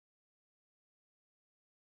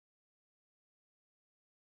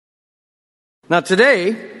Now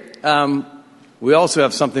today, we also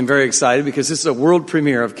have something very exciting because this is a world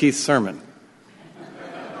premiere of Keith's sermon.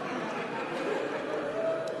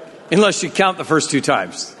 Unless you count the first 2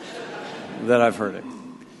 times that I've heard it.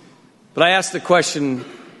 But I asked the question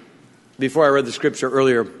before I read the scripture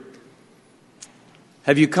earlier,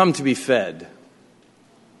 have you come to be fed?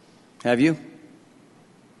 Have you?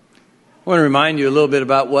 I want to remind you a little bit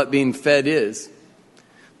about what being fed is.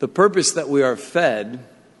 The purpose that we are fed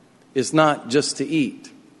is not just to eat.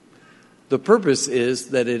 The purpose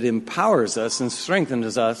is that it empowers us and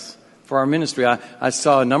strengthens us for our ministry. I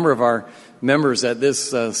saw a number of our members at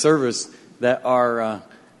this service that are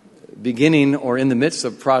beginning or in the midst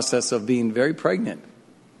of process of being very pregnant.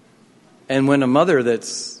 And when a mother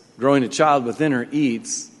that's growing a child within her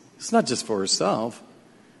eats, it's not just for herself,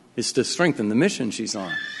 it's to strengthen the mission she's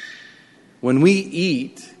on. When we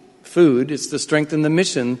eat food, it's to strengthen the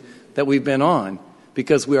mission that we've been on,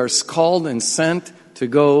 because we are called and sent to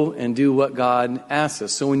go and do what God asks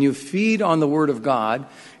us. So when you feed on the Word of God,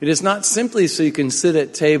 it is not simply so you can sit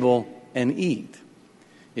at table and eat.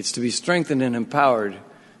 It's to be strengthened and empowered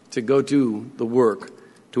to go do the work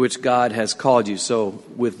to which God has called you. So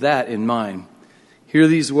with that in mind, hear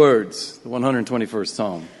these words, the 121st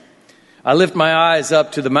Psalm. I lift my eyes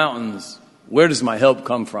up to the mountains. Where does my help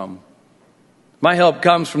come from? My help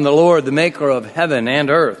comes from the Lord, the maker of heaven and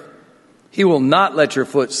earth. He will not let your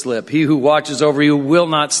foot slip. He who watches over you will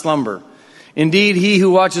not slumber. Indeed, he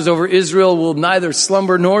who watches over Israel will neither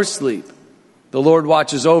slumber nor sleep. The Lord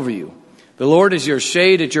watches over you. The Lord is your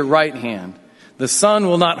shade at your right hand. The sun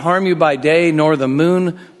will not harm you by day, nor the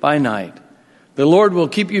moon by night. The Lord will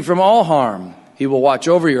keep you from all harm. He will watch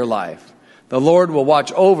over your life. The Lord will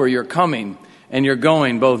watch over your coming and your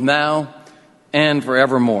going, both now and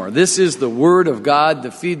forevermore. This is the word of God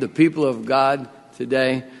to feed the people of God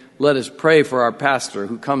today. Let us pray for our pastor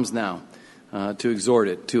who comes now to exhort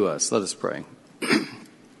it to us. Let us pray.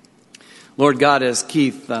 Lord God, as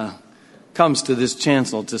Keith comes to this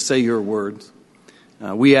chancel to say your words,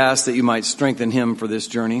 we ask that you might strengthen him for this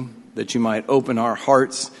journey, that you might open our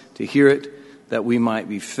hearts to hear it, that we might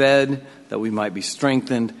be fed, that we might be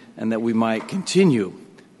strengthened, and that we might continue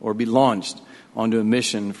or be launched onto a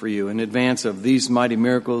mission for you. In advance of these mighty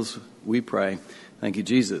miracles, we pray. Thank you,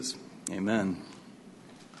 Jesus. Amen.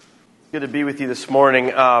 Good to be with you this morning.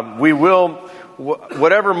 We will,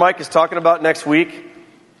 whatever Mike is talking about next week,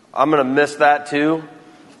 I'm going to miss that too,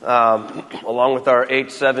 along with our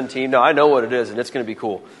H7 team. No, I know what it is, and it's going to be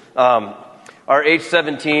cool. Our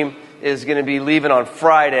H7 team is going to be leaving on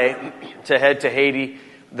Friday to head to Haiti.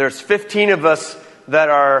 There's 15 of us that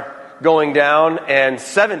are going down, and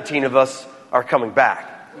 17 of us are coming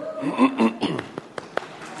back.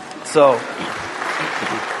 So...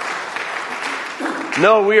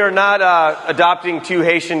 No, we are not adopting 2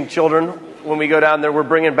 Haitian children when we go down there. We're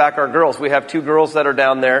bringing back our girls. We have 2 girls that are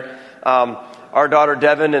down there. Our daughter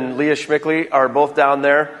Devin and Leah Schmickley are both down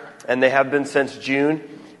there, and they have been since June.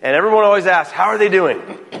 And everyone always asks, how are they doing?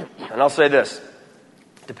 And I'll say this.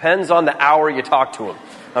 Depends on the hour you talk to them,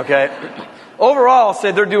 okay? Overall, I'll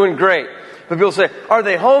say they're doing great. But people say, are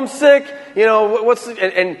they homesick? You know,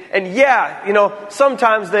 and yeah, you know,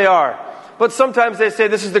 sometimes they are. But sometimes they say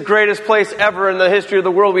this is the greatest place ever in the history of the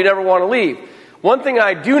world. We never want to leave. One thing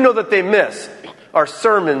I do know that they miss are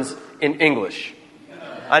sermons in English.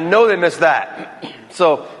 I know they miss that.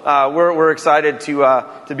 So we're excited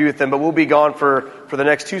to be with them. But we'll be gone for the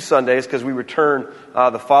next 2 Sundays because we return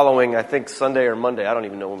the following, I think, Sunday or Monday. I don't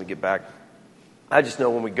even know when we get back. I just know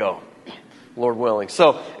when we go, Lord willing.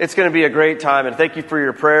 So it's going to be a great time. And thank you for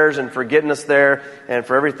your prayers and for getting us there and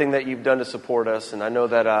for everything that you've done to support us. And I know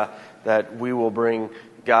that we will bring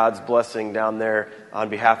God's blessing down there on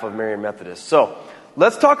behalf of Marian Methodist. So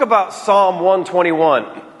let's talk about Psalm 121.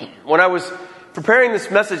 When I was preparing this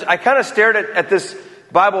message, I kind of stared at this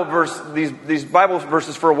Bible verse, these Bible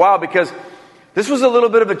verses for a while, because this was a little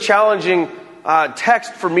bit of a challenging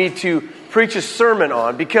text for me to preach a sermon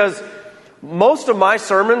on, because most of my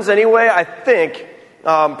sermons anyway, I think,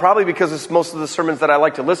 probably because it's most of the sermons that I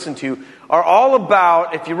like to listen to, are all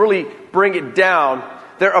about, if you really bring it down,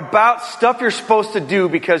 they're about stuff you're supposed to do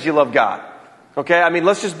because you love God. Okay? I mean,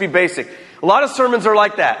 let's just be basic. A lot of sermons are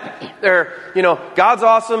like that. They're, you know, God's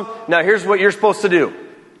awesome. Now here's what you're supposed to do.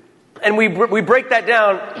 And we break that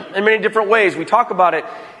down in many different ways. We talk about it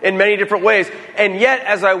in many different ways. And yet,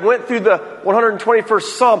 as I went through the 121st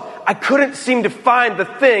Psalm, I couldn't seem to find the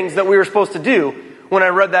things that we were supposed to do when I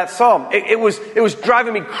read that Psalm. It was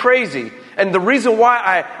driving me crazy. And the reason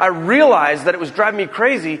why I realized that it was driving me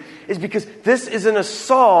crazy is because this isn't a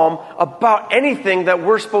Psalm about anything that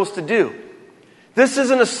we're supposed to do. This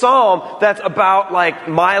isn't a psalm that's about like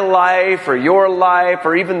my life or your life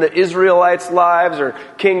or even the Israelites' lives or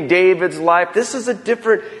King David's life. This is a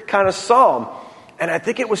different kind of psalm. And I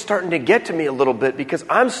think it was starting to get to me a little bit because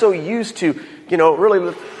I'm so used to,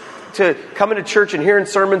 really to coming to church and hearing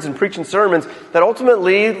sermons and preaching sermons that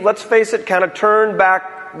ultimately, let's face it, kind of turn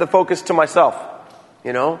back the focus to myself.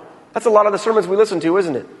 That's a lot of the sermons we listen to,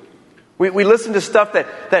 isn't it? We listen to stuff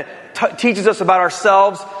that teaches us about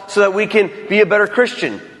ourselves so that we can be a better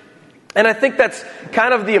Christian. And I think that's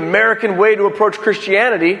kind of the American way to approach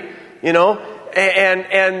Christianity, and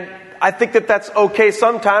I think that that's okay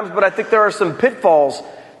sometimes, but I think there are some pitfalls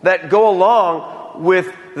that go along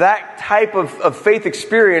with that type of faith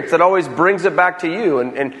experience that always brings it back to you.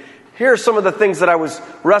 And here are some of the things that I was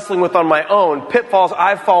wrestling with on my own, pitfalls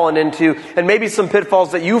I've fallen into, and maybe some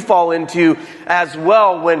pitfalls that you fall into as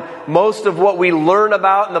well when most of what we learn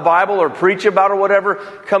about in the Bible or preach about or whatever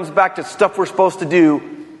comes back to stuff we're supposed to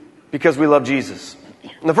do because we love Jesus.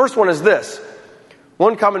 And the first one is this.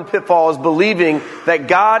 One common pitfall is believing that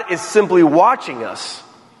God is simply watching us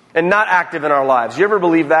and not active in our lives. Do you ever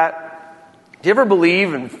believe that? Do you ever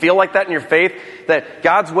believe and feel like that in your faith? That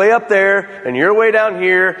God's way up there and you're way down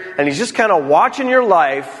here and He's just kind of watching your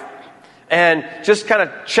life and just kind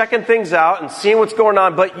of checking things out and seeing what's going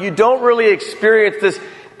on, but you don't really experience this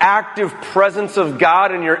active presence of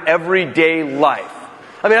God in your everyday life.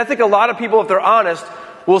 I think a lot of people, if they're honest,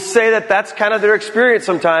 will say that that's kind of their experience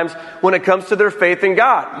sometimes when it comes to their faith in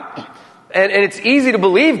God. And it's easy to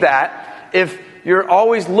believe that if you're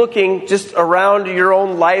always looking just around your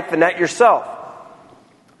own life and at yourself.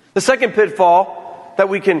 The second pitfall that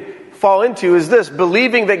we can fall into is this: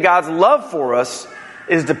 believing that God's love for us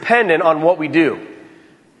is dependent on what we do.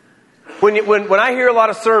 When I hear a lot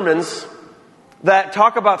of sermons that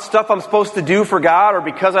talk about stuff I'm supposed to do for God or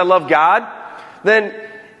because I love God, then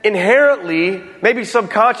inherently, maybe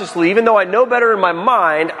subconsciously, even though I know better in my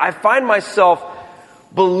mind, I find myself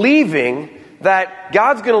believing that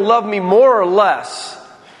God's going to love me more or less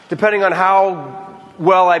depending on how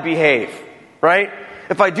well I behave, right?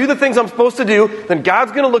 If I do the things I'm supposed to do, then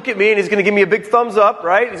God's going to look at me and He's going to give me a big thumbs up,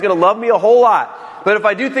 right? He's going to love me a whole lot. But if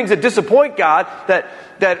I do things that disappoint God,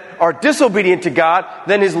 that are disobedient to God,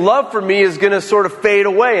 then His love for me is going to sort of fade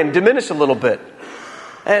away and diminish a little bit.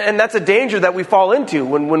 And that's a danger that we fall into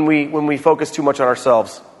when we focus too much on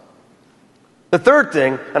ourselves. The third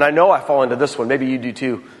thing, and I know I fall into this one, maybe you do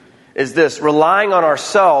too, is this: relying on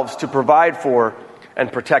ourselves to provide for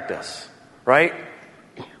and protect us, right?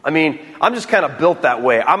 I'm just kind of built that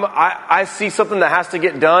way. I see something that has to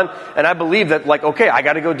get done, and I believe that, okay, I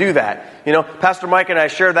got to go do that. Pastor Mike and I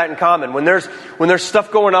share that in common. When there's stuff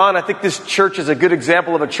going on, I think this church is a good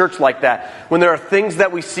example of a church like that. When there are things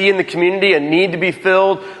that we see in the community and need to be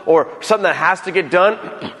filled, or something that has to get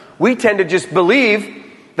done, we tend to just believe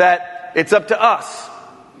that it's up to us.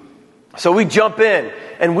 So we jump in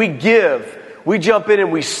and we give. We jump in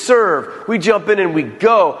and we serve. We jump in and we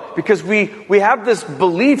go because we have this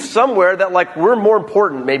belief somewhere that we're more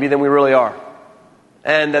important maybe than we really are.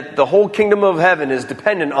 And that the whole kingdom of heaven is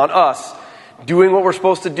dependent on us doing what we're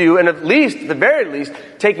supposed to do, and at the very least,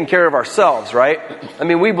 taking care of ourselves, right?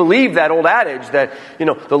 We believe that old adage that,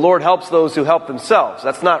 the Lord helps those who help themselves.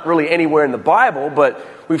 That's not really anywhere in the Bible, but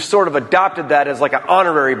we've sort of adopted that as an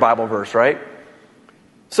honorary Bible verse, right?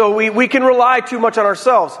 So we can rely too much on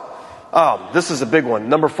ourselves. This is a big one.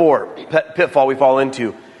 Number 4, pitfall we fall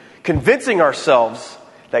into. Convincing ourselves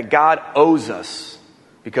that God owes us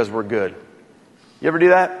because we're good. You ever do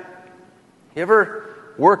that? You ever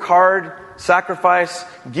work hard, sacrifice,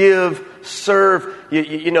 give, serve?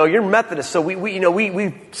 You're Methodist, so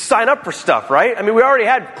we sign up for stuff, right? We already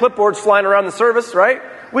had clipboards flying around the service, right?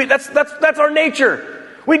 That's our nature.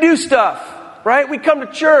 We do stuff. Right? We come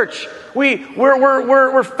to church.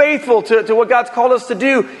 We're faithful to what God's called us to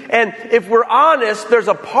do. And if we're honest, there's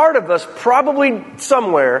a part of us probably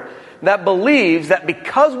somewhere that believes that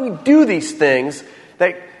because we do these things,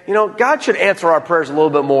 that, God should answer our prayers a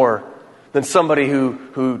little bit more than somebody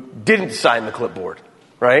who didn't sign the clipboard,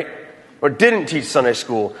 right? Or didn't teach Sunday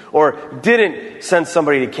school, or didn't send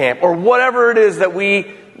somebody to camp, or whatever it is that we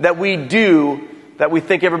do that we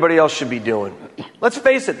think everybody else should be doing. Let's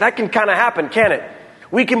face it, that can kind of happen, can't it?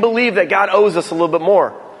 We can believe that God owes us a little bit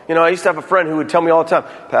more. I used to have a friend who would tell me all the time,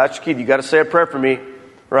 Pastor Keith, you got to say a prayer for me,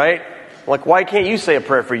 right? Why can't you say a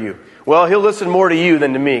prayer for you? Well, he'll listen more to you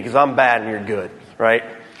than to me because I'm bad and you're good, right?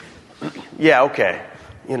 Yeah, okay.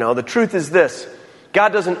 The truth is this: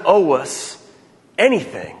 God doesn't owe us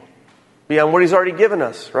anything beyond what He's already given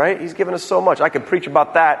us, right? He's given us so much. I could preach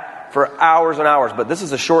about that for hours and hours, but this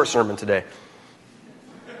is a short sermon today.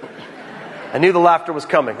 I knew the laughter was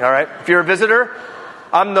coming, all right? If you're a visitor,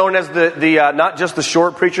 I'm known as the not just the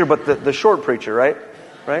short preacher, but the short preacher, right?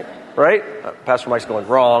 Right? Pastor Mike's going,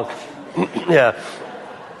 wrong. Yeah.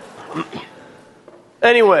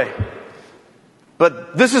 Anyway,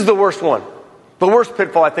 but this is the worst one. The worst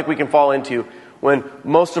pitfall I think we can fall into when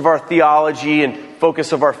most of our theology and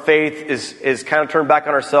focus of our faith is kind of turned back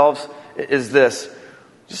on ourselves is this.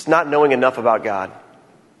 Just not knowing enough about God.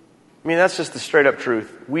 I mean, that's just the straight up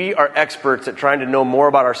truth. We are experts at trying to know more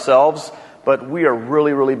about ourselves, but we are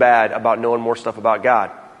really, really bad about knowing more stuff about God.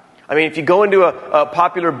 I mean, if you go into a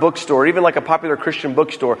popular bookstore, even like a popular Christian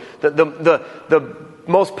bookstore, the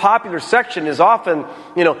most popular section is often,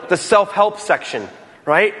 the self-help section,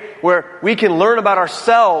 right? Where we can learn about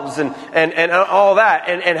ourselves and all that.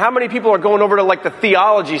 And how many people are going over to like the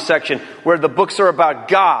theology section where the books are about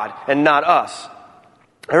God and not us?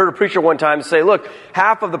 I heard a preacher one time say, look,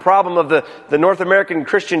 half of the problem of the North American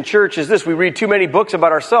Christian church is this: we read too many books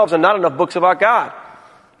about ourselves and not enough books about God.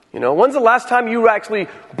 When's the last time you actually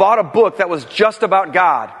bought a book that was just about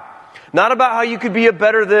God? Not about how you could be a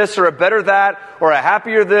better this or a better that or a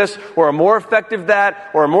happier this or a more effective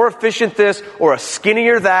that or a more efficient this or a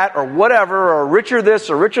skinnier that or whatever or a richer this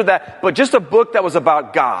or richer that, but just a book that was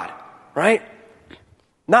about God, right?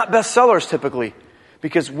 Not bestsellers typically,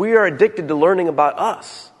 because we are addicted to learning about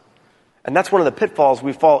us. And that's one of the pitfalls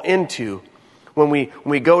we fall into when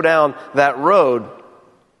we go down that road.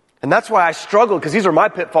 And that's why I struggle, because these are my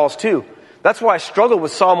pitfalls too. That's why I struggle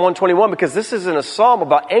with Psalm 121, because this isn't a psalm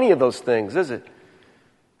about any of those things, is it?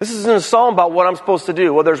 This isn't a psalm about what I'm supposed to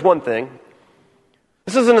do. Well, there's one thing.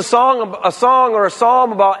 This isn't a song or a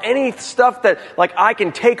psalm about any stuff that like I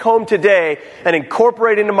can take home today and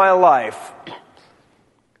incorporate into my life.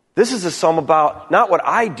 This is a psalm about not what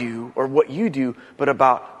I do or what you do, but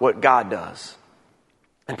about what God does.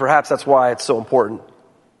 And perhaps that's why it's so important.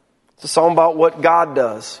 It's a psalm about what God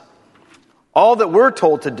does. All that we're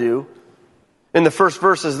told to do in the first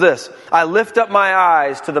verse is this: I lift up my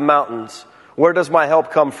eyes to the mountains. Where does my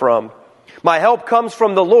help come from? My help comes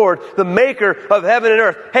from the Lord, the maker of heaven and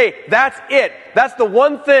earth. Hey, that's it. That's the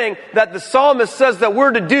one thing that the psalmist says that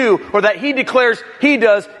we're to do, or that he declares he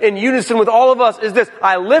does in unison with all of us, is this: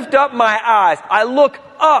 I lift up my eyes. I look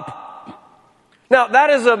up. Now, that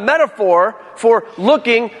is a metaphor for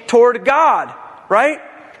looking toward God, right?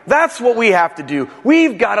 That's what we have to do.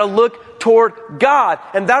 We've got to look toward God.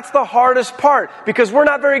 And that's the hardest part, because we're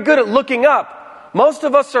not very good at looking up. Most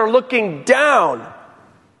of us are looking down,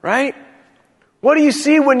 right? What do you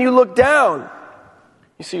see when you look down?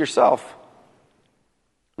 You see yourself.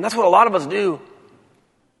 And that's what a lot of us do.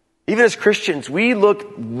 Even as Christians, we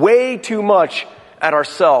look way too much at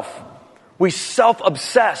ourselves. We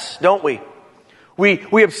self-obsess, don't we?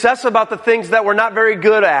 We obsess about the things that we're not very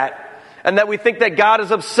good at, and that we think that God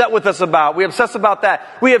is upset with us about. We obsess about that.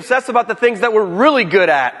 We obsess about the things that we're really good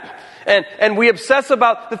at. And we obsess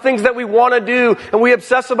about the things that we want to do. And we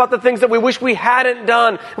obsess about the things that we wish we hadn't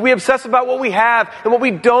done. And we obsess about what we have and what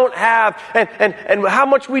we don't have. And how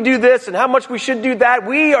much we do this and how much we should do that.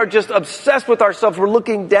 We are just obsessed with ourselves. We're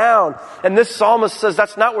looking down. And this psalmist says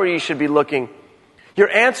that's not where you should be looking. Your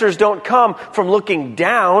answers don't come from looking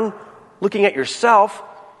down, looking at yourself,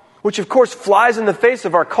 which of course flies in the face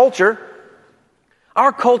of our culture.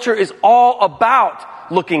 Our culture is all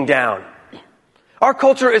about looking down. Our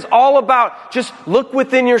culture is all about just look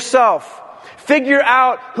within yourself. Figure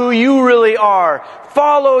out who you really are.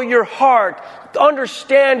 Follow your heart.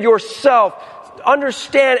 Understand yourself.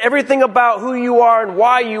 Understand everything about who you are and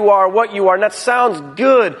why you are what you are. And that sounds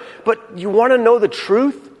good, but you want to know the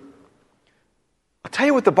truth? I'll tell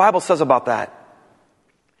you what the Bible says about that.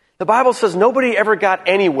 The Bible says nobody ever got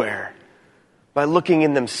anywhere by looking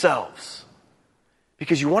in themselves.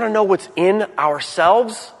 Because you want to know what's in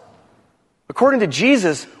ourselves? According to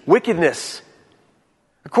Jesus, wickedness.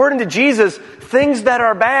 According to Jesus, things that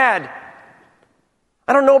are bad.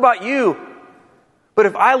 I don't know about you, but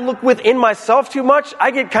if I look within myself too much, I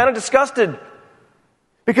get kind of disgusted.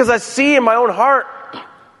 Because I see in my own heart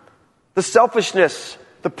the selfishness,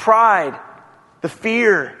 the pride, the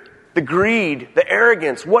fear, the greed, the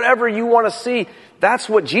arrogance, whatever you want to see. That's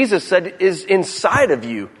what Jesus said is inside of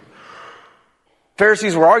you.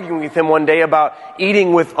 Pharisees were arguing with him one day about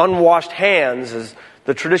eating with unwashed hands, as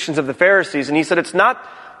the traditions of the Pharisees. And he said, it's not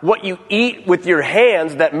what you eat with your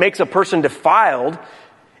hands that makes a person defiled.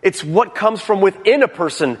 It's what comes from within a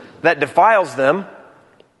person that defiles them.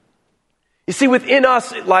 You see, within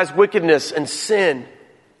us it lies wickedness and sin.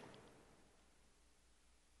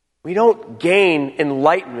 We don't gain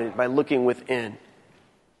enlightenment by looking within.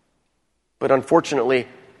 But unfortunately,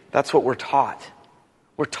 that's what we're taught.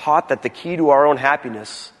 We're taught that the key to our own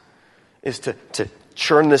happiness is to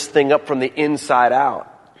churn this thing up from the inside out.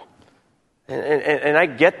 And I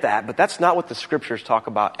get that, but that's not what the scriptures talk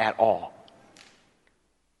about at all.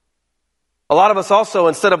 A lot of us also,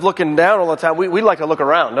 instead of looking down all the time, we like to look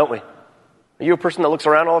around, don't we? Are you a person that looks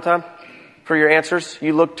around all the time for your answers?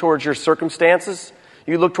 You look towards your circumstances.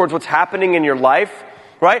 You look towards what's happening in your life,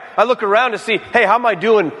 right? I look around to see, hey, how am I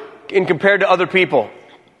doing in compared to other people?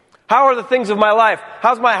 How are the things of my life?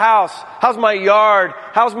 How's my house? How's my yard?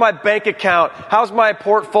 How's my bank account? How's my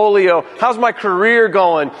portfolio? How's my career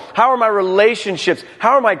going? How are my relationships?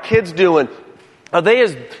 How are my kids doing? Are they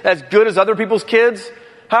as good as other people's kids?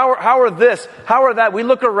 How are this? How are that? We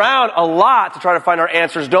look around a lot to try to find our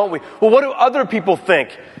answers, don't we? Well, what do other people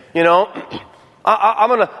think? You know, I'm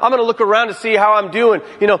gonna look around to see how I'm doing.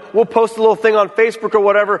 You know, we'll post a little thing on Facebook or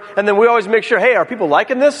whatever, and then we always make sure, hey, are people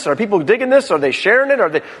liking this? Are people digging this? Are they sharing it? Are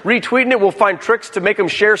they retweeting it? We'll find tricks to make them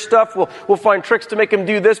share stuff. We'll find tricks to make them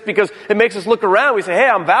do this because it makes us look around. We say, hey,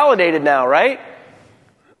 I'm validated now, right?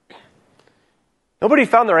 Nobody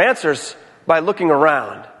found their answers by looking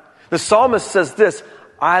around. The psalmist says this,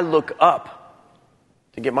 I look up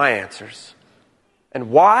to get my answers.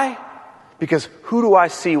 And why? Because who do I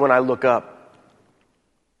see when I look up?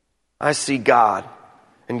 I see God.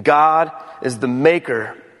 And God is the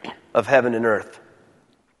maker of heaven and earth.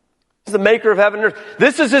 He's the maker of heaven and earth.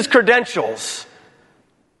 This is his credentials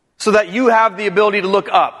so that you have the ability to look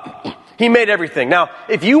up. He made everything. Now,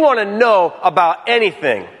 if you want to know about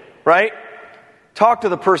anything, right, talk to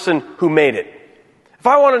the person who made it. If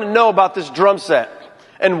I wanted to know about this drum set,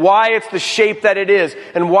 and why it's the shape that it is,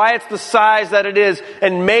 and why it's the size that it is,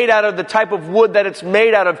 and made out of the type of wood that it's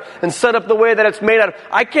made out of, and set up the way that it's made out of,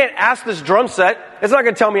 I can't ask this drum set. It's not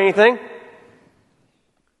going to tell me anything.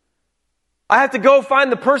 I have to go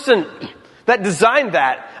find the person that designed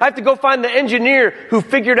that. I have to go find the engineer who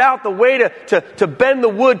figured out the way to bend the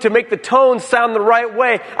wood to make the tones sound the right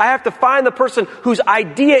way. I have to find the person whose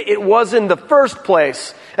idea it was in the first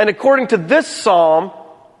place. And according to this psalm,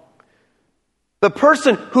 the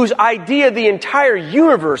person whose idea the entire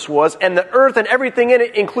universe was, and the earth and everything in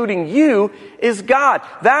it, including you, is God.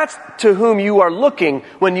 That's to whom you are looking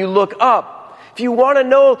when you look up. If you want to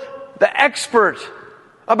know the expert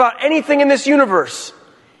about anything in this universe,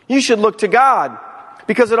 you should look to God,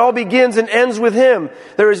 because it all begins and ends with him.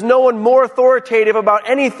 There is no one more authoritative about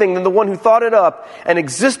anything than the one who thought it up, and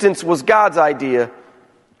existence was God's idea.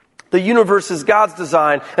 The universe is God's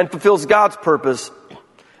design and fulfills God's purpose.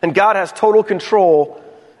 And God has total control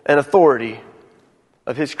and authority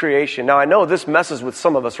of his creation. Now, I know this messes with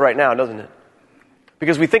some of us right now, doesn't it?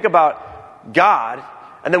 Because we think about God,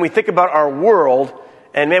 and then we think about our world,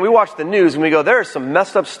 and man, we watch the news and we go, there's some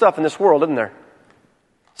messed up stuff in this world, isn't there?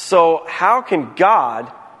 So how can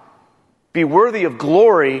God be worthy of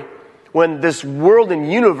glory when this world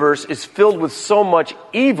and universe is filled with so much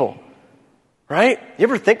evil? Right? You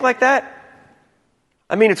ever think like that?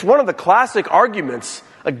 I mean, it's one of the classic arguments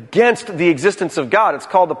against the existence of God. It's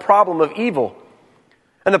called the problem of evil.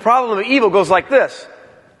 And the problem of evil goes like this.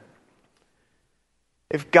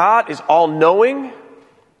 If God is all-knowing,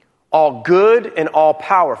 all good, and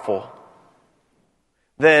all-powerful,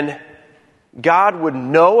 then God would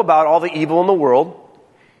know about all the evil in the world,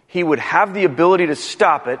 he would have the ability to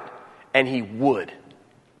stop it, and he would.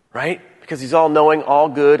 Right? Because he's all-knowing, all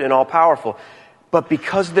good, and all-powerful. But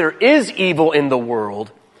because there is evil in the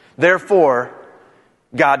world, therefore,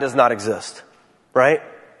 God does not exist, right?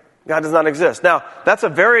 God does not exist. Now, that's a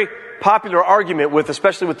very popular argument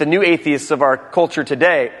especially with the new atheists of our culture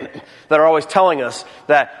today that are always telling us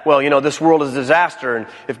that, well, you know, this world is a disaster, and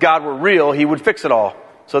if God were real, he would fix it all.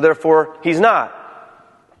 So therefore, he's not.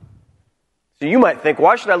 So you might think,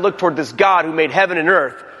 why should I look toward this God who made heaven and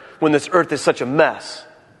earth when this earth is such a mess?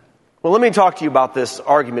 Well, let me talk to you about this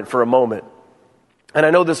argument for a moment. And I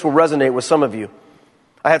know this will resonate with some of you.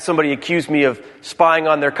 I had somebody accuse me of spying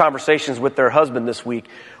on their conversations with their husband this week.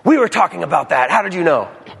 We were talking about that. How did you know?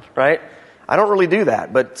 Right? I don't really do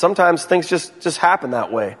that, but sometimes things just happen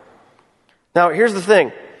that way. Now, here's the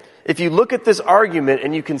thing. If you look at this argument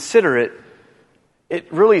and you consider it,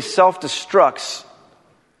 it really self-destructs,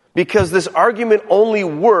 because this argument only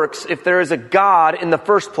works if there is a God in the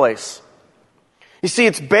first place. You see,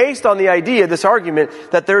 it's based on the idea, this argument,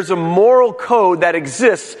 that there's a moral code that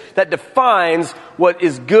exists that defines what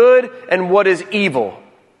is good and what is evil.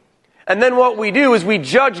 And then what we do is we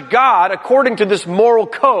judge God according to this moral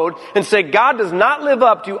code and say God does not live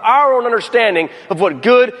up to our own understanding of what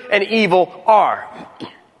good and evil are.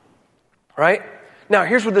 Right? Now,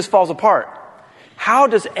 here's where this falls apart. How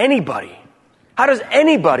does anybody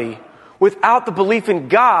without the belief in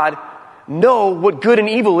God know what good and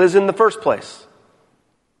evil is in the first place?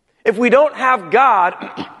 If we don't have God,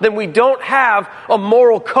 then we don't have a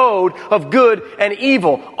moral code of good and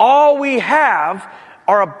evil. All we have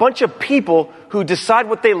are a bunch of people who decide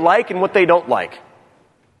what they like and what they don't like.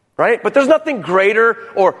 Right? But there's nothing greater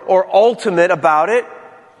or ultimate about it.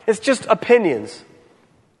 It's just opinions.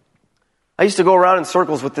 I used to go around in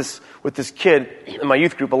circles with this kid in my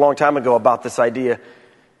youth group a long time ago about this idea,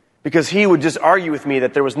 because he would just argue with me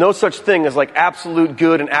that there was no such thing as like absolute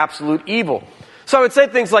good and absolute evil. So I would say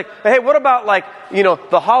things like, hey, what about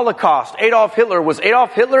the Holocaust? Adolf Hitler. Was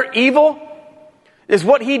Adolf Hitler evil? Is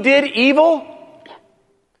what he did evil?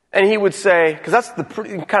 And he would say, because that's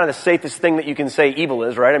kind of the safest thing that you can say evil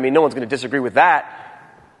is, right? I mean, no one's going to disagree with that.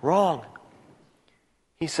 Wrong.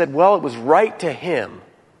 He said, well, it was right to him.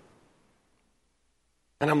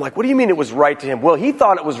 And I'm like, what do you mean it was right to him? Well, he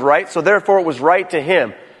thought it was right, so therefore it was right to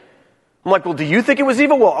him. I'm like, well, do you think it was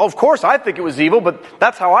evil? Well, of course I think it was evil, but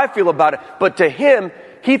that's how I feel about it. But to him,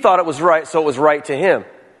 he thought it was right, so it was right to him.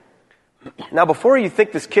 Now, before you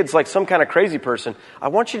think this kid's like some kind of crazy person, I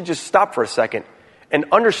want you to just stop for a second and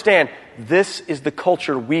understand this is the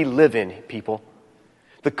culture we live in, people.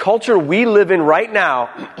 The culture we live in right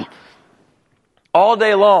now, all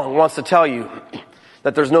day long, wants to tell you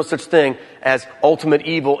that there's no such thing as ultimate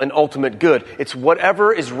evil and ultimate good. It's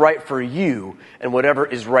whatever is right for you and whatever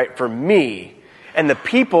is right for me. And the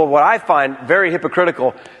people, what I find very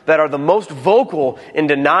hypocritical, that are the most vocal in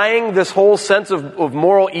denying this whole sense of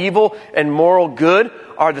moral evil and moral good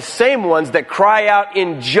are the same ones that cry out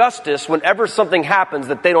injustice whenever something happens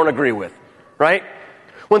that they don't agree with, right?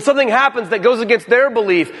 When something happens that goes against their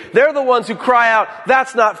belief, they're the ones who cry out,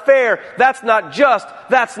 that's not fair, that's not just,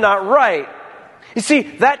 that's not right. You see,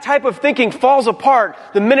 that type of thinking falls apart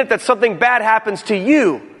the minute that something bad happens to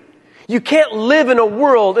you. You can't live in a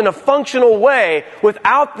world in a functional way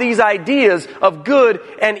without these ideas of good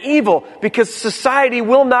and evil, because society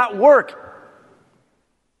will not work.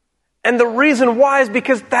 And the reason why is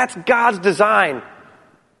because that's God's design.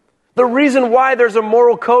 The reason why there's a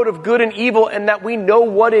moral code of good and evil and that we know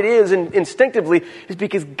what it is instinctively is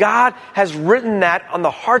because God has written that on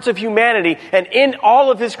the hearts of humanity and in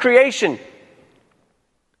all of His creation.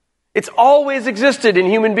 It's always existed in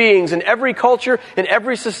human beings, in every culture, in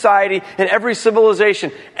every society, in every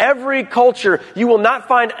civilization. Every culture, you will not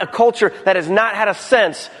find a culture that has not had a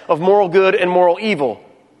sense of moral good and moral evil.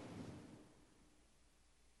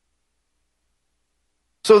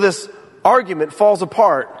 So this argument falls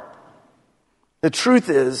apart. The truth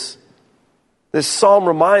is, this psalm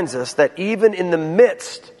reminds us that even in the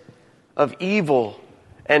midst of evil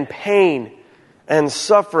and pain and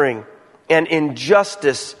suffering and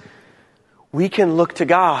injustice, we can look to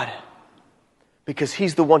God because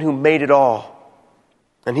He's the one who made it all.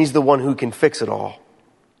 And He's the one who can fix it all.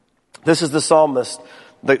 This is the psalmist.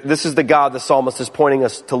 This is the God the psalmist is pointing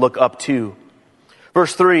us to look up to.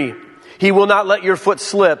 Verse 3, He will not let your foot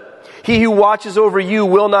slip. He who watches over you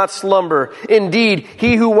will not slumber. Indeed,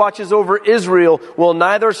 He who watches over Israel will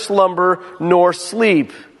neither slumber nor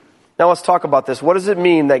sleep. Now let's talk about this. What does it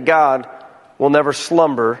mean that God will never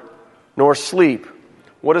slumber nor sleep?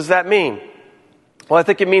 What does that mean? Well, I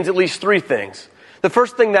think it means at least three things. The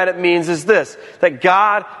first thing that it means is this, that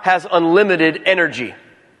God has unlimited energy.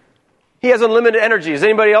 He has unlimited energy. Does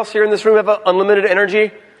anybody else here in this room have unlimited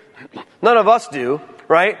energy? None of us do,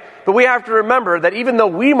 right? But we have to remember that even though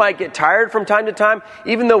we might get tired from time to time,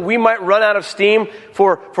 even though we might run out of steam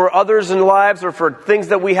for others in lives or for things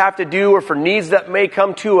that we have to do or for needs that may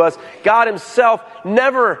come to us, God Himself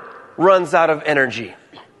never runs out of energy.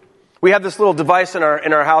 We have this little device in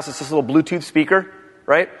our house. It's this little Bluetooth speaker,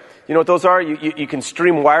 right? You know what those are? You can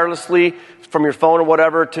stream wirelessly from your phone or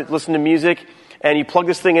whatever to listen to music. And you plug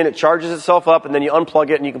this thing in, it charges itself up, and then you unplug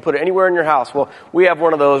it, and you can put it anywhere in your house. Well, we have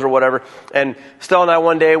one of those or whatever. And Estelle and I,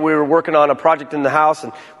 one day, we were working on a project in the house,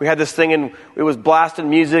 and we had this thing, and it was blasting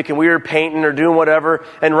music, and we were painting or doing whatever.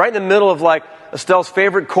 And right in the middle of, like, Estelle's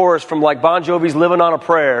favorite chorus from, like, Bon Jovi's Living on a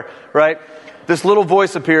Prayer, right? This little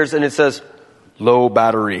voice appears, and it says, low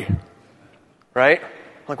battery. Right? I'm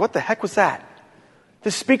like, what the heck was that?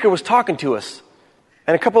 This speaker was talking to us.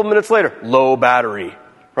 And a couple of minutes later, low battery.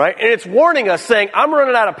 Right? And it's warning us, saying, I'm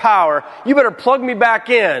running out of power. You better plug me back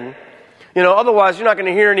in. Otherwise you're not going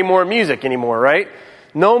to hear any more music anymore, right?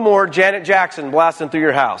 No more Janet Jackson blasting through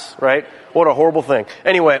your house, right? What a horrible thing.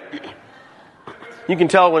 Anyway, you can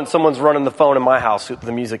tell when someone's running the phone in my house who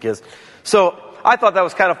the music is. So I thought that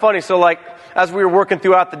was kind of funny. So like, as we were working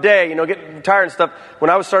throughout the day, getting tired and stuff, when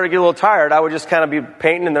I was starting to get a little tired, I would just kind of be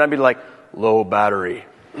painting, and then I'd be like, low battery.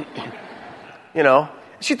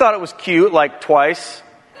 She thought it was cute, like twice.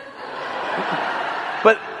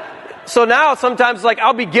 But So now sometimes like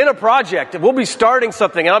I'll begin a project and we'll be starting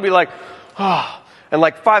something and I'll be like, and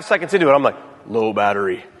like 5 seconds into it, I'm like, low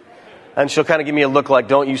battery. And she'll kind of give me a look like,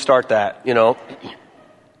 don't you start that,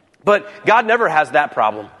 But God never has that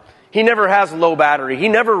problem. He never has low battery. He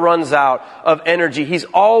never runs out of energy. He's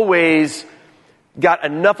always got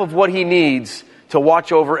enough of what he needs to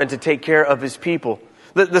watch over and to take care of his people.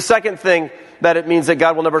 The second thing that it means that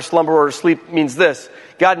God will never slumber or sleep means this.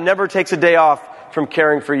 God never takes a day off from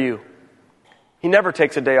caring for you. He never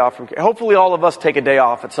takes a day off from caring. Hopefully all of us take a day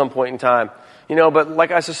off at some point in time. But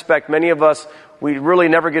like I suspect, many of us, we really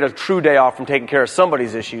never get a true day off from taking care of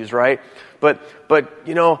somebody's issues, right? But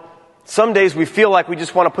some days we feel like we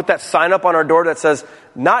just want to put that sign up on our door that says,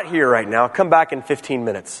 not here right now, come back in 15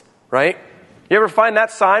 minutes, right? You ever find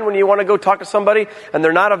that sign when you want to go talk to somebody and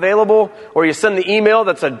they're not available? Or you send the email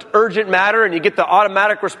that's an urgent matter and you get the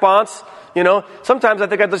automatic response? Sometimes I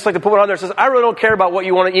think I'd just like to put one on there that says, I really don't care about what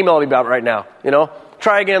you want to email me about right now.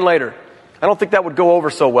 Try again later. I don't think that would go over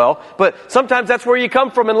so well. But sometimes that's where you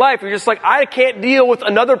come from in life. You're just like, I can't deal with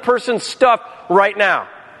another person's stuff right now.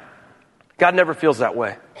 God never feels that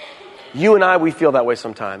way. You and I, we feel that way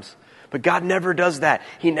sometimes. But God never does that.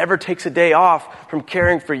 He never takes a day off from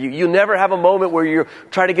caring for you. You never have a moment where you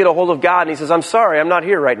try to get a hold of God and he says, I'm sorry, I'm not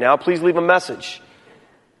here right now. Please leave a message.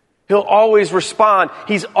 He'll always respond.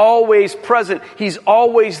 He's always present. He's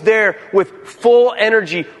always there with full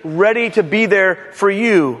energy, ready to be there for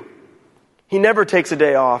you. He never takes a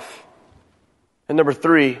day off. And number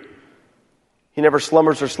 3, he never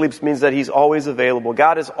slumbers or sleeps means that he's always available.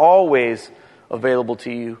 God is always available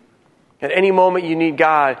to you. At any moment you need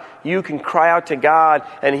God, you can cry out to God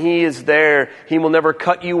and he is there. He will never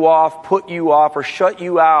cut you off, put you off, or shut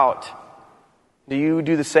you out. Do you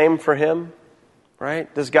do the same for him?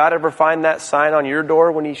 Right? Does God ever find that sign on your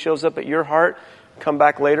door when he shows up at your heart? Come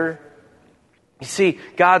back later? You see,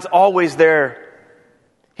 God's always there.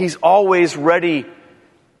 He's always ready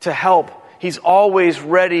to help. He's always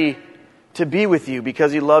ready to be with you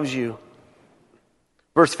because he loves you.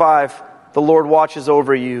 Verse 5, the Lord watches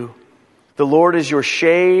over you. The Lord is your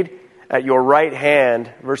shade at your right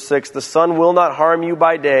hand. Verse 6, the sun will not harm you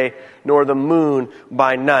by day, nor the moon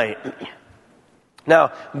by night.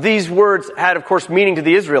 Now, these words had, of course, meaning to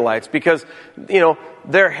the Israelites because,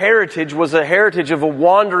 their heritage was a heritage of a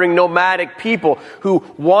wandering nomadic people who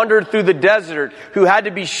wandered through the desert, who had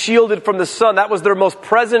to be shielded from the sun. That was their most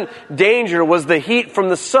present danger, was the heat from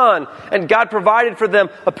the sun. And God provided for them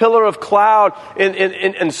a pillar of cloud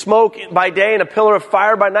and smoke by day and a pillar of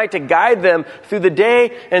fire by night to guide them through the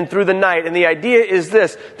day and through the night. And the idea is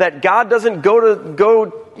this, that God doesn't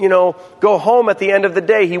go home at the end of the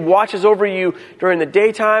day. He watches over you during the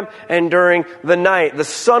daytime and during the night. The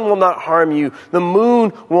sun will not harm you. The moon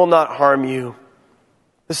will not harm you.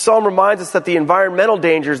 The psalm reminds us that the environmental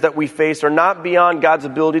dangers that we face are not beyond God's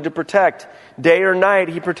ability to protect. Day or night,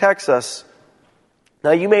 he protects us.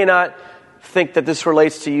 Now, you may not think that this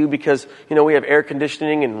relates to you because, we have air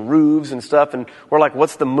conditioning and roofs and stuff, and we're like,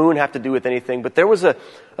 what's the moon have to do with anything? But there was an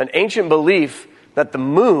ancient belief that the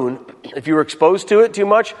moon, if you were exposed to it too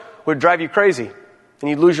much, would drive you crazy and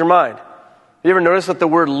you'd lose your mind. You ever notice that the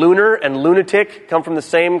word lunar and lunatic come from the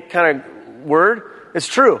same kind of word? It's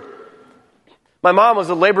true. My mom was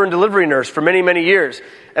a labor and delivery nurse for many, many years.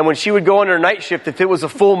 And when she would go on her night shift, if it was a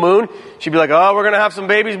full moon, she'd be like, oh, we're going to have some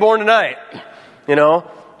babies born tonight.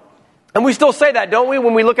 And we still say that, don't we?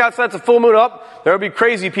 When we look outside, it's a full moon up, there'll be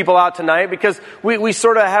crazy people out tonight because we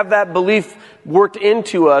sort of have that belief worked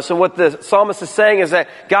into us. And what the psalmist is saying is that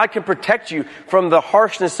God can protect you from the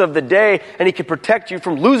harshness of the day and he can protect you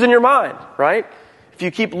from losing your mind, right? If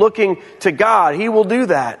you keep looking to God, he will do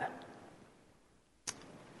that.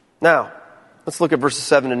 Now, let's look at verses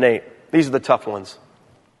 7 and 8. These are the tough ones.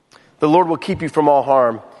 The Lord will keep you from all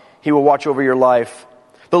harm. He will watch over your life.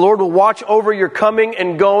 The Lord will watch over your coming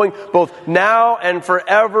and going, both now and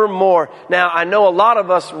forevermore. Now, I know a lot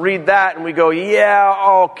of us read that and we go,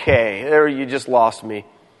 yeah, okay, there you just lost me.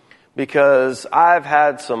 Because I've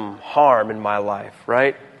had some harm in my life,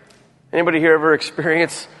 right? Anybody here ever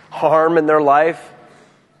experience harm in their life?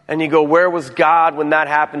 And you go, where was God when that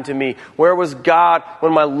happened to me? Where was God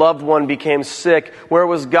when my loved one became sick? Where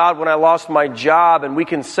was God when I lost my job? And we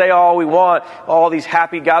can say all we want, all these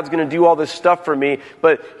happy, God's going to do all this stuff for me.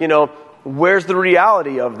 But, where's the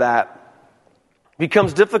reality of that? It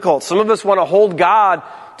becomes difficult. Some of us want to hold God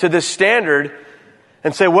to this standard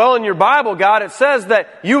and say, well, in your Bible, God, it says that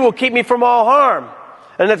you will keep me from all harm.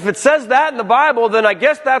 And if it says that in the Bible, then I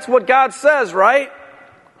guess that's what God says, right?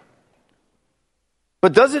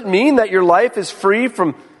 But does it mean that your life is free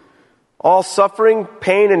from all suffering,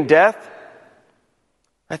 pain, and death?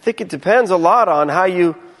 I think it depends a lot on how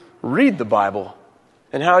you read the Bible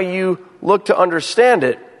and how you look to understand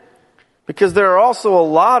it. Because there are also a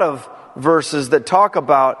lot of verses that talk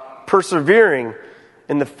about persevering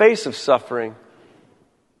in the face of suffering.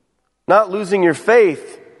 Not losing your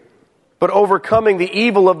faith, but overcoming the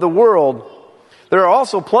evil of the world. There are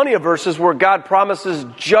also plenty of verses where God promises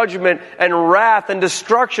judgment and wrath and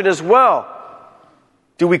destruction as well.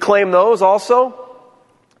 Do we claim those also?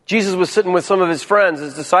 Jesus was sitting with some of his friends,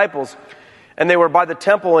 his disciples, and they were by the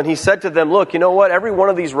temple, and he said to them, look, you know what? Every one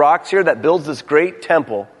of these rocks here that builds this great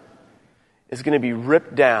temple is going to be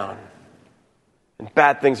ripped down, and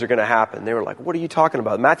bad things are going to happen. They were like, what are you talking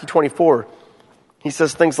about? Matthew 24, he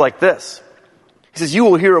says things like this. He says, you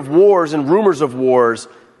will hear of wars and rumors of wars,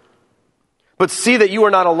 but see that you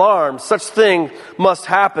are not alarmed. Such thing must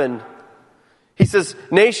happen. He says,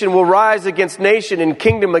 nation will rise against nation and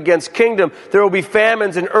kingdom against kingdom. There will be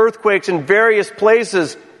famines and earthquakes in various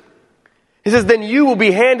places. He says, then you will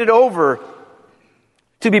be handed over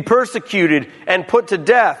to be persecuted and put to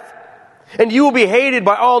death. And you will be hated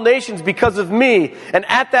by all nations because of me. And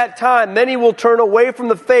at that time, many will turn away from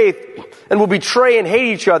the faith and will betray and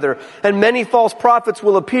hate each other. And many false prophets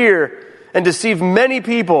will appear and deceive many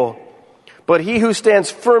people. But he who stands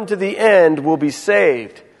firm to the end will be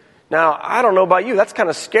saved. Now, I don't know about you. That's kind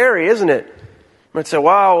of scary, isn't it? You might say,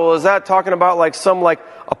 wow, well, is that talking about like some like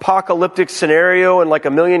apocalyptic scenario in like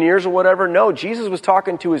 1,000,000 years or whatever? No, Jesus was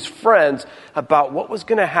talking to his friends about what was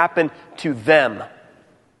going to happen to them.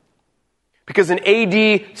 Because in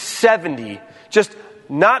AD 70, just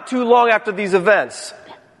not too long after these events,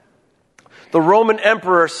 the Roman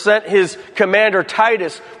emperor sent his commander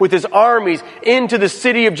Titus with his armies into the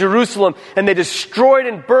city of Jerusalem, and they destroyed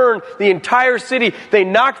and burned the entire city. They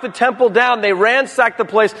knocked the temple down, they ransacked the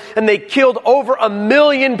place, and they killed over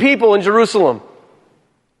 1,000,000 people in Jerusalem.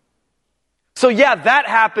 So yeah, that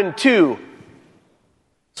happened too.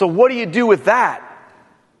 So what do you do with that?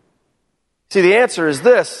 See, the answer is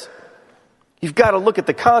this. You've got to look at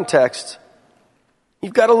the context.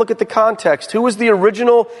 You've got to look at the context. Who was the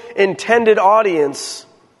original intended audience?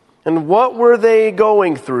 And what were they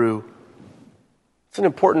going through? It's an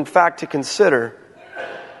important fact to consider.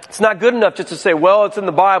 It's not good enough just to say, well, it's in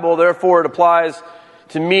the Bible, therefore it applies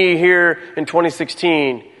to me here in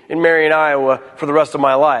 2016 in Marion, Iowa for the rest of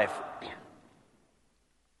my life. The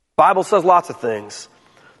Bible says lots of things.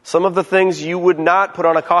 Some of the things you would not put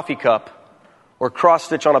on a coffee cup or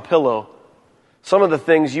cross-stitch on a pillow. Some of the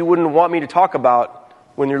things you wouldn't want me to talk about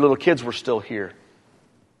when your little kids were still here.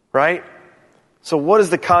 Right? So what is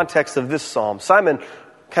the context of this psalm? Simon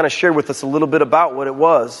kind of shared with us a little bit about what it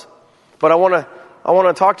was. But I want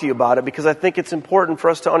to talk to you about it because I think it's important for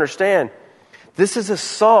us to understand. This is a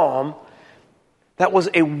psalm that was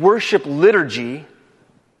a worship liturgy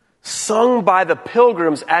sung by the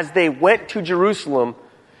pilgrims as they went to Jerusalem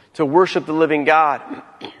to worship the living God.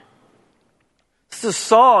 This is a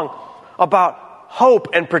song about hope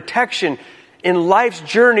and protection in life's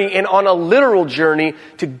journey and on a literal journey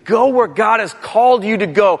to go where God has called you to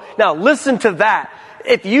go. Now listen to that.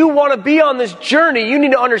 If you want to be on this journey, you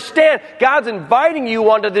need to understand God's inviting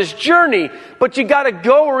you onto this journey, but you got to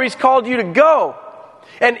go where He's called you to go.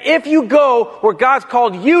 And if you go where God's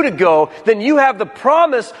called you to go, then you have the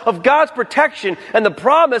promise of God's protection and the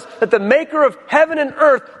promise that the maker of heaven and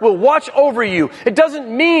earth will watch over you. It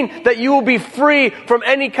doesn't mean that you will be free from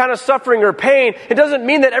any kind of suffering or pain. It doesn't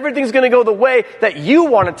mean that everything's going to go the way that you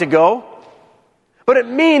want it to go. But it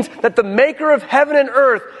means that the maker of heaven and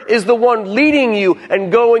earth is the one leading you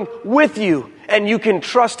and going with you. And you can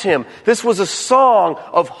trust Him. This was a song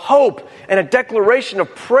of hope and a declaration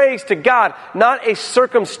of praise to God, not a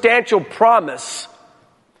circumstantial promise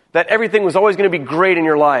that everything was always going to be great in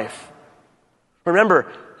your life. Remember,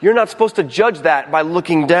 you're not supposed to judge that by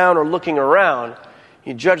looking down or looking around.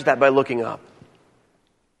 You judge that by looking up.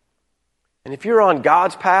 And if you're on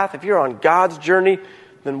God's path, if you're on God's journey,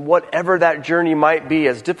 then whatever that journey might be,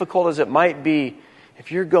 as difficult as it might be, if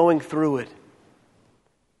you're going through it,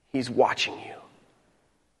 He's watching you.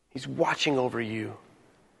 He's watching over you.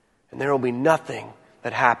 And there will be nothing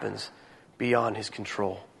that happens beyond His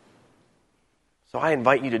control. So I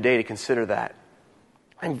invite you today to consider that.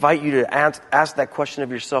 I invite you to ask that question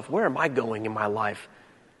of yourself, where am I going in my life?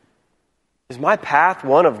 Is my path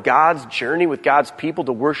one of God's journey with God's people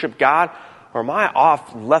to worship God? Or am I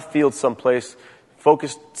off left field someplace,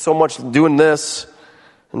 focused so much doing this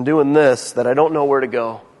and doing this that I don't know where to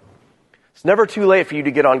go? It's never too late for you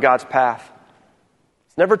to get on God's path.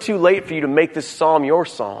 It's never too late for you to make this psalm your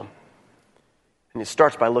psalm. And it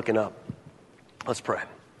starts by looking up. Let's pray.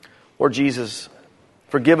 Lord Jesus,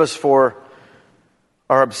 forgive us for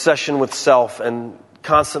our obsession with self and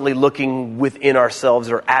constantly looking within ourselves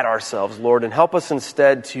or at ourselves, Lord, and help us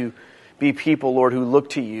instead to be people, Lord, who look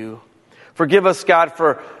to you. Forgive us, God,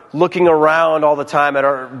 for looking around all the time at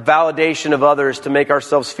our validation of others to make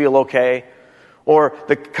ourselves feel okay, or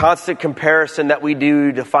the constant comparison that we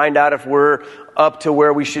do to find out if we're up to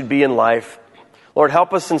where we should be in life. Lord,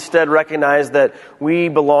 help us instead recognize that we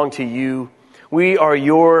belong to you. We are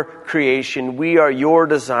your creation. We are your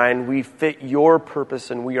design. We fit your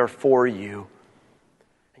purpose, and we are for you.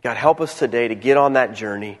 God, help us today to get on that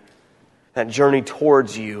journey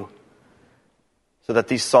towards you, so that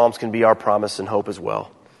these Psalms can be our promise and hope as well.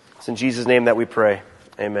 It's in Jesus' name that we pray.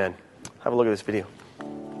 Amen. Have a look at this video.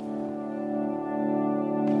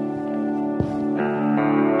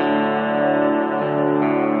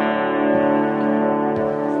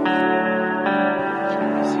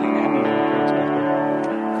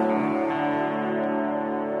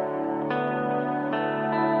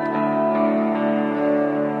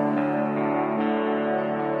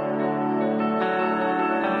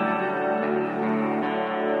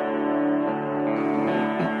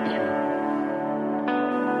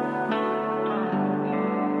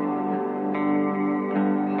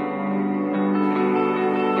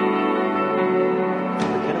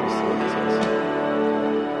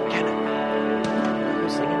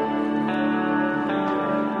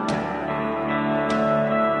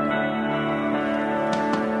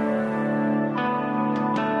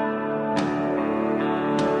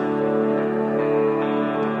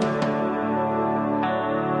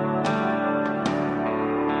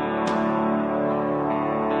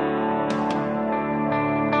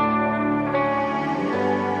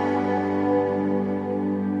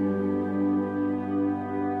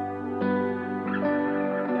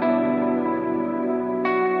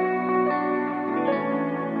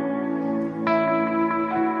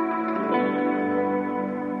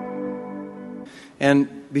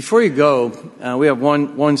 And before you go, we have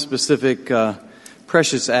one specific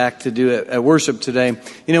precious act to do at worship today.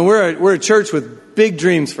 You know, we're a church with big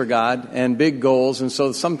dreams for God and big goals, and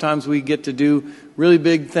so sometimes we get to do really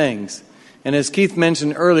big things. And as Keith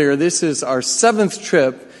mentioned earlier, this is our 7th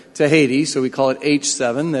trip to Haiti, so we call it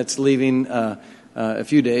H7. That's leaving a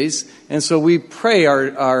few days. And so we pray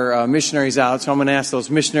our missionaries out. So I'm going to ask those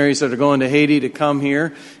missionaries that are going to Haiti to come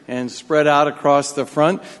here and spread out across the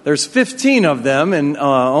front. There's 15 of them, and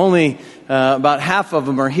only about half of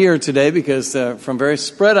them are here today because from very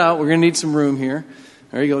spread out, we're going to need some room here.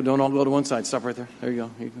 There you go. Don't all go to one side. Stop right there. There you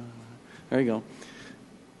go. There you go.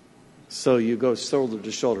 So you go shoulder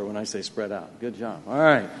to shoulder when I say spread out. Good job. All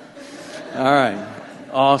right. All right.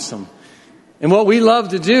 Awesome. And what we love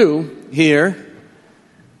to do here,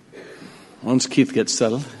 once Keith gets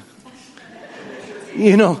settled,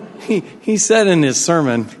 you know, he said in his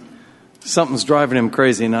sermon, something's driving him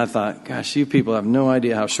crazy. And I thought, gosh, you people have no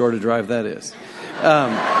idea how short a drive that is.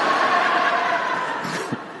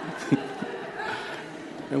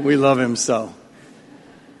 And we love him so.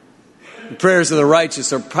 The prayers of the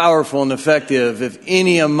righteous are powerful and effective. If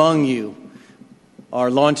any among you are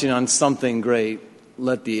launching on something great,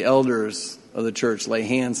 let the elders of the church lay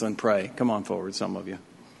hands and pray. Come on forward, some of you.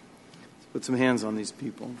 Let's put some hands on these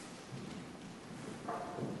people.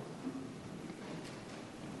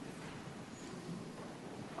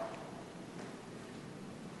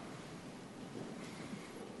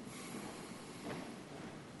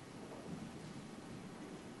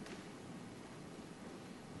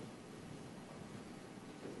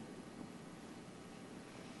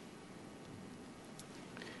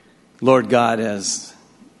 Lord God, as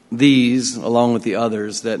these, along with the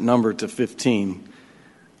others that number to 15,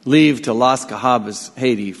 leave to Las Cahabas,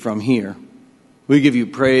 Haiti from here, we give you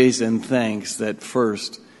praise and thanks that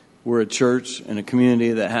first, we're a church and a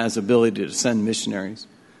community that has ability to send missionaries.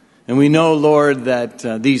 And we know, Lord, that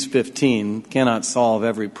these 15 cannot solve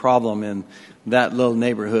every problem in that little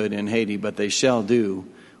neighborhood in Haiti, but they shall do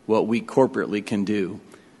what we corporately can do.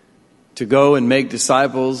 To go and make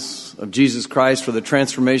disciples of Jesus Christ for the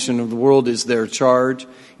transformation of the world is their charge.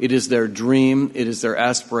 It is their dream. It is their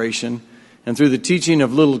aspiration. And through the teaching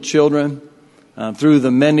of little children, through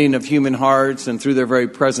the mending of human hearts, and through their very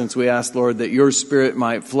presence, we ask, Lord, that your Spirit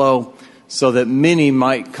might flow so that many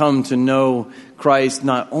might come to know Christ,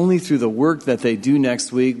 not only through the work that they do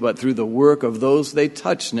next week, but through the work of those they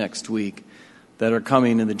touch next week that are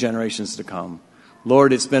coming in the generations to come.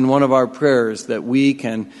 Lord, it's been one of our prayers that we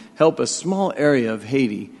can help a small area of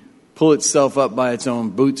Haiti pull itself up by its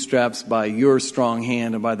own bootstraps by your strong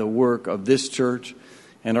hand and by the work of this church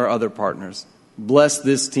and our other partners. Bless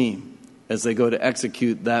this team as they go to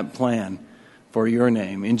execute that plan for your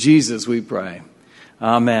name. In Jesus we pray.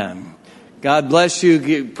 Amen. God bless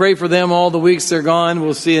you. Pray for them all the weeks they're gone.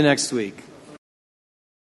 We'll see you next week.